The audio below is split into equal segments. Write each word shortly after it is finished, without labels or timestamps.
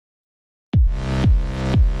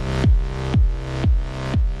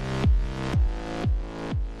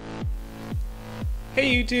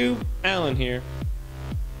Hey YouTube, Alan here.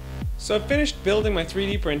 So I've finished building my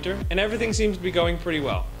 3D printer and everything seems to be going pretty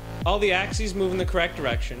well. All the axes move in the correct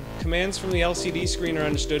direction, commands from the LCD screen are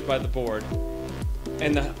understood by the board,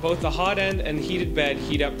 and both the hot end and the heated bed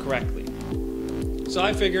heat up correctly. So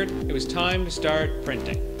I figured it was time to start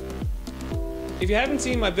printing. If you haven't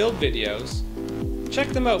seen my build videos, check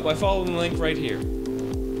them out by following the link right here.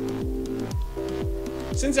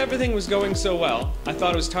 Since everything was going so well, I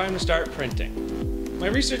thought it was time to start printing. My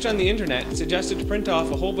research on the internet suggested to print off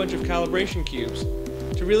a whole bunch of calibration cubes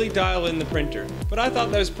to really dial in the printer, but I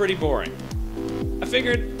thought that was pretty boring. I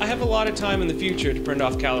figured I have a lot of time in the future to print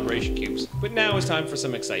off calibration cubes, but now is time for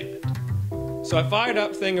some excitement. So I fired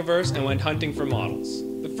up Thingiverse and went hunting for models.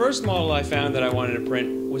 The first model I found that I wanted to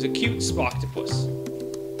print was a cute Spocktipus.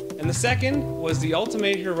 And the second was the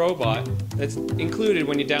Ultimator robot that's included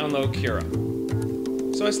when you download Cura.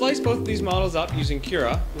 So I sliced both of these models up using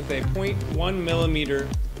Cura with a 0.1mm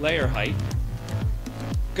layer height,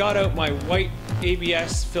 got out my white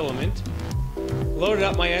ABS filament, loaded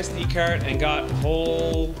up my SD card and got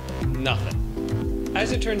whole nothing.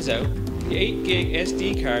 As it turns out, the 8GB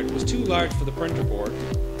SD card was too large for the printer board,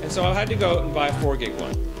 and so I had to go out and buy a 4GB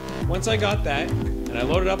one. Once I got that, and I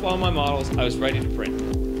loaded up all my models, I was ready to print.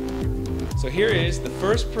 So here is the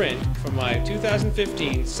first print from my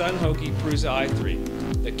 2015 Sunhokey Prusa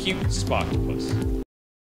i3, the cute Spocktipus.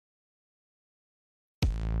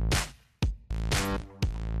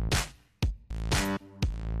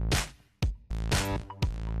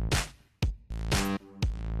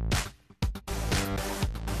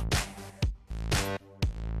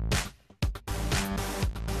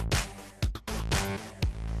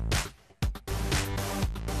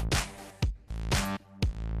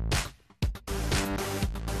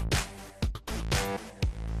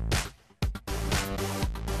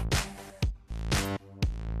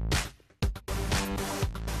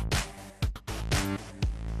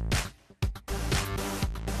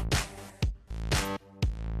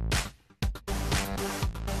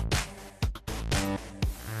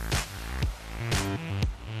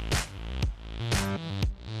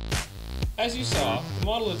 As you saw, the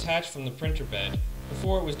model attached from the printer bed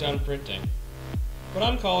before it was done printing, but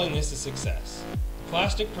I'm calling this a success. The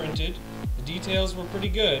plastic printed, the details were pretty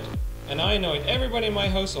good, and I annoyed everybody in my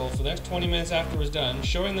household for the next 20 minutes after it was done,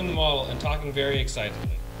 showing them the model and talking very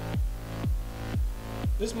excitedly.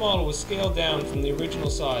 This model was scaled down from the original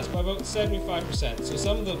size by about 75%, so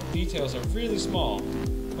some of the details are really small,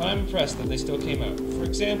 but I'm impressed that they still came out. For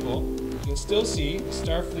example, you can still see the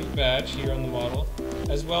Starfleet badge here on the model,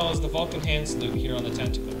 as well as the Vulcan hand salute here on the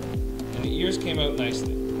tentacle, and the ears came out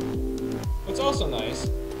nicely. What's also nice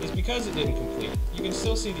is because it didn't complete, you can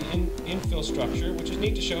still see the infill structure, which is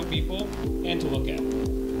neat to show people and to look at.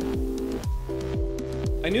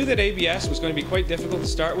 I knew that ABS was going to be quite difficult to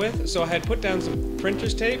start with, so I had put down some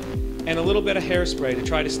printer's tape and a little bit of hairspray to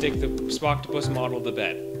try to stick the Spocktipus model to the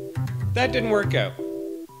bed. That didn't work out.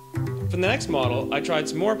 For the next model, I tried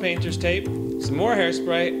some more painter's tape, some more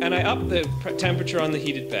hairspray, and I upped the temperature on the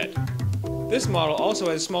heated bed. This model also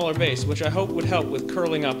has a smaller base, which I hope would help with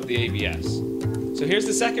curling up the ABS. So here's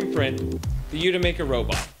the second print, the Ultimator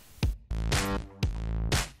robot.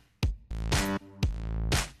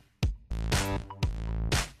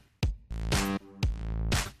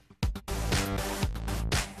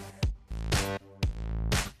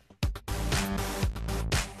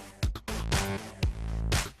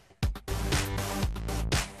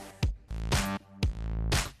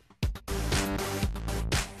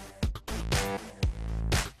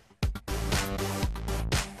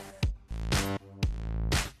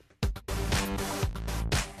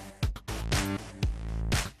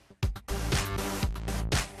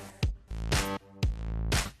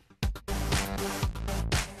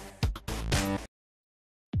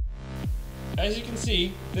 As you can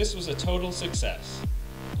see, this was a total success.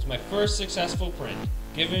 It was my first successful print,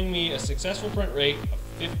 giving me a successful print rate of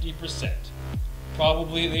 50%.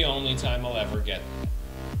 Probably the only time I'll ever get that.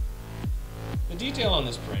 The detail on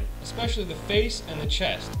this print, especially the face and the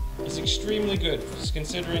chest, is extremely good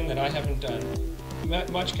considering that I haven't done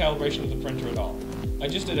much calibration of the printer at all. I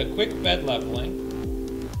just did a quick bed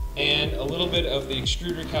leveling and a little bit of the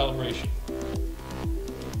extruder calibration.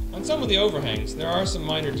 On some of the overhangs, there are some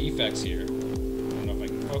minor defects here.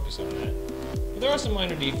 Focus on that. But there are some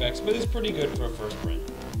minor defects, but it's pretty good for a first print.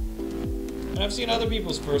 And I've seen other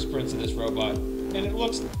people's first prints of this robot, and it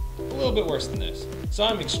looks a little bit worse than this. So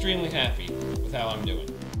I'm extremely happy with how I'm doing.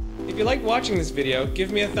 If you liked watching this video,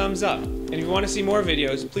 give me a thumbs up. And if you want to see more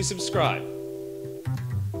videos, please subscribe.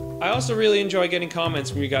 I also really enjoy getting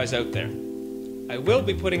comments from you guys out there. I will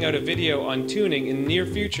be putting out a video on tuning in the near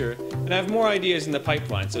future, and and I have more ideas in the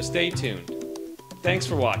pipeline, so stay tuned. Thanks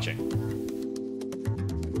for watching.